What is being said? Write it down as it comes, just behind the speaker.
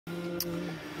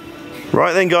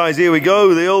Right then guys, here we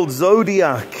go, the old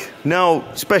Zodiac.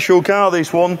 Now, special car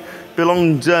this one,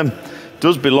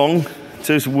 does belong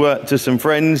to some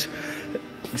friends.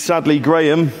 Sadly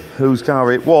Graham, whose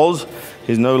car it was,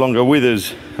 is no longer with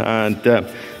us, and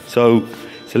so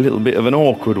it's a little bit of an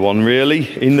awkward one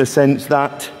really, in the sense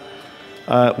that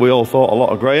we all thought a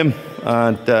lot of Graham,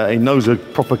 and he knows a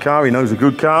proper car, he knows a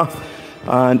good car,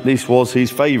 and this was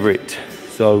his favourite.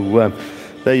 So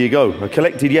there you go. I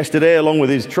collected yesterday along with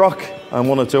his truck and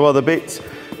one or two other bits,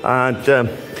 and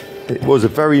it was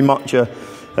very much a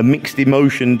mixed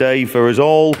emotion day for us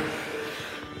all.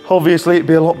 Obviously it'd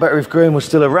be a lot better if Graham was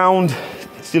still around,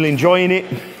 still enjoying it,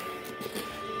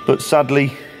 but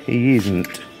sadly he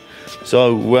isn't.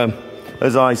 So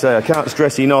as I say, I can't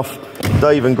stress enough,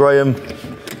 Dave and Graham,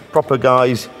 proper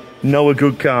guys, know a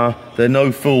good car. They're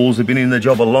no fools, they've been in the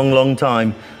job a long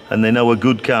time, and they know a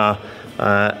good car,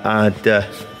 and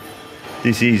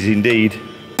this is indeed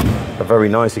a very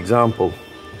nice example.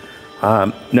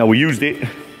 Now, we used it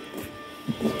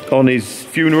on his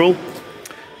funeral.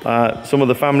 Some of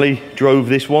the family drove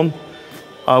this one.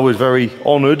 I was very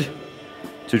honoured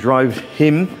to drive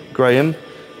him, Graham,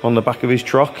 on the back of his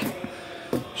truck.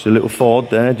 Just a little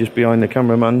Ford there, just behind the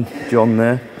cameraman, John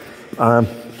there.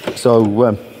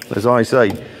 So, as I say,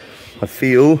 I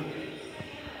feel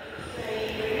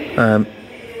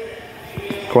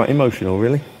quite emotional,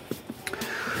 really.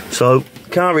 So,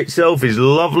 car itself is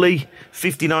lovely.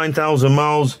 59,000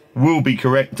 miles will be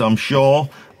correct, I'm sure.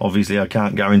 Obviously, I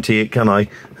can't guarantee it, can I?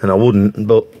 And I wouldn't,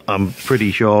 but I'm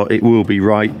pretty sure it will be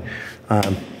right.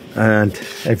 And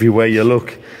everywhere you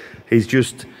look is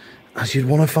just as you'd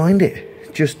want to find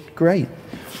it. Just great.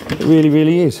 It really,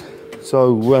 really is.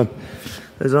 So,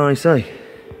 as I say,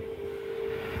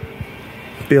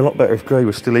 it'd be a lot better if Gray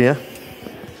was still here.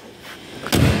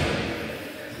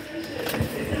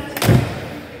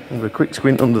 Have a quick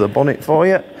squint under the bonnet for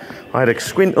you. I had a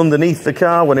squint underneath the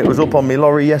car when it was up on my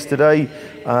lorry yesterday,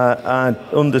 and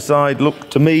underside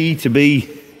looked to me to be,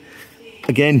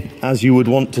 again, as you would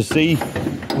want to see,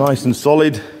 nice and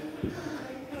solid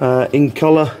in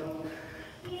colour,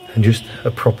 and just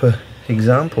a proper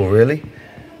example really.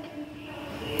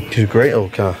 It's a great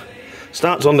old car.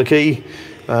 Starts on the key,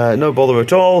 no bother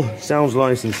at all, sounds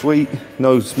nice and sweet,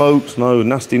 no smokes, no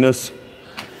nastiness.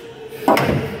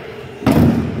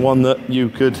 One that you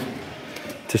could,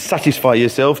 to satisfy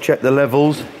yourself, check the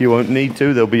levels. You won't need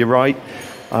to, they'll be right.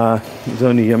 It was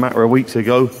only a matter of weeks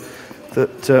ago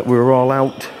that we were all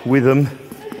out with them.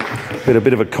 We had a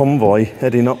bit of a convoy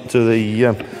heading up to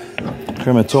the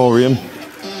crematorium,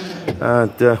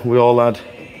 and we all had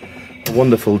a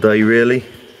wonderful day really,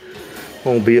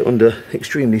 albeit under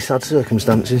extremely sad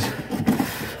circumstances.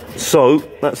 So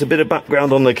that's a bit of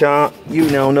background on the car. You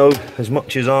now know as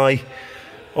much as I.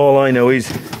 All I know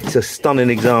is it's a stunning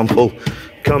example.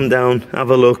 Come down,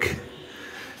 have a look.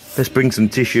 Let's bring some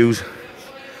tissues.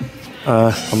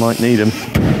 I might need them.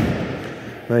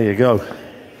 There you go.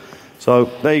 So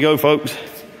there you go, folks.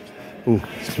 Ooh,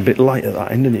 it's a bit light at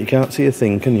that end, isn't it? You can't see a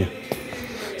thing, can you?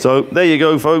 So there you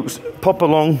go, folks. Pop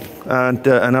along and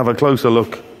have a closer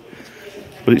look.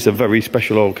 But it's a very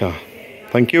special old car.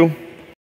 Thank you.